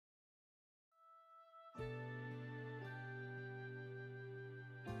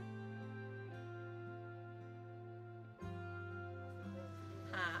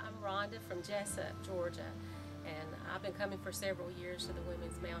Rhonda from Jessup, Georgia, and I've been coming for several years to the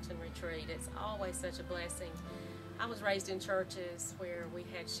Women's Mountain Retreat. It's always such a blessing. I was raised in churches where we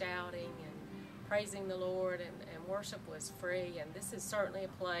had shouting and praising the Lord, and worship was free, and this is certainly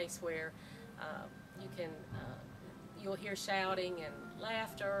a place where you'll hear shouting and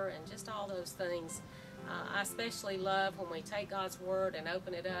laughter and just all those things. I especially love when we take God's Word and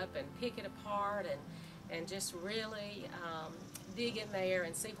open it up and pick it apart and just really dig in there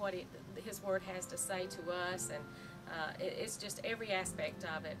and see what His Word has to say to us. And it's just every aspect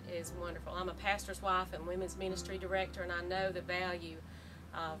of it is wonderful. I'm a pastor's wife and women's ministry director, and I know the value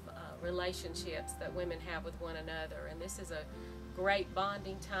of relationships that women have with one another. And this is a great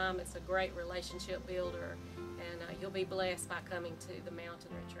bonding time. It's a great relationship builder, and you'll be blessed by coming to the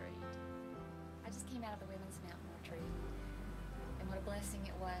mountain retreat. I just came out of the Women's Mountain Retreat, and what a blessing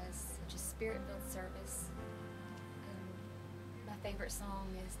it was. Just spirit-filled service. My favorite song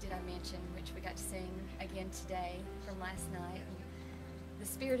is Did I Mention, which we got to sing again today from last night. And the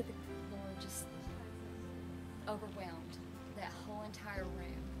Spirit of the Lord just overwhelmed that whole entire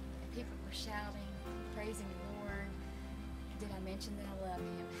room. And people were shouting, praising the Lord. Did I mention that I love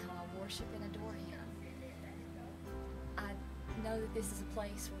Him, how I worship and adore Him? I know that this is a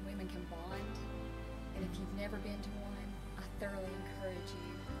place where women can bond, and if you've never been to one, I thoroughly encourage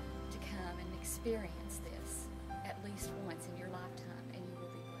you to come and experience this at least once in your lifetime, and you will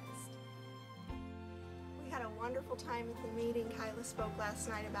be blessed. We had a wonderful time at the meeting. Kyla spoke last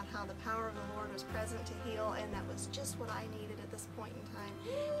night about how the power of the Lord was present to heal, and that was just what I needed at this point in time.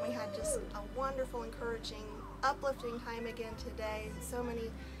 We had just a wonderful, encouraging, uplifting time again today. So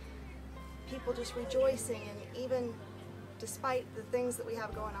many people just rejoicing, and even despite the things that we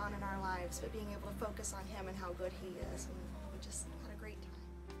have going on in our lives, but being able to focus on Him and how good He is. And we just had a great time.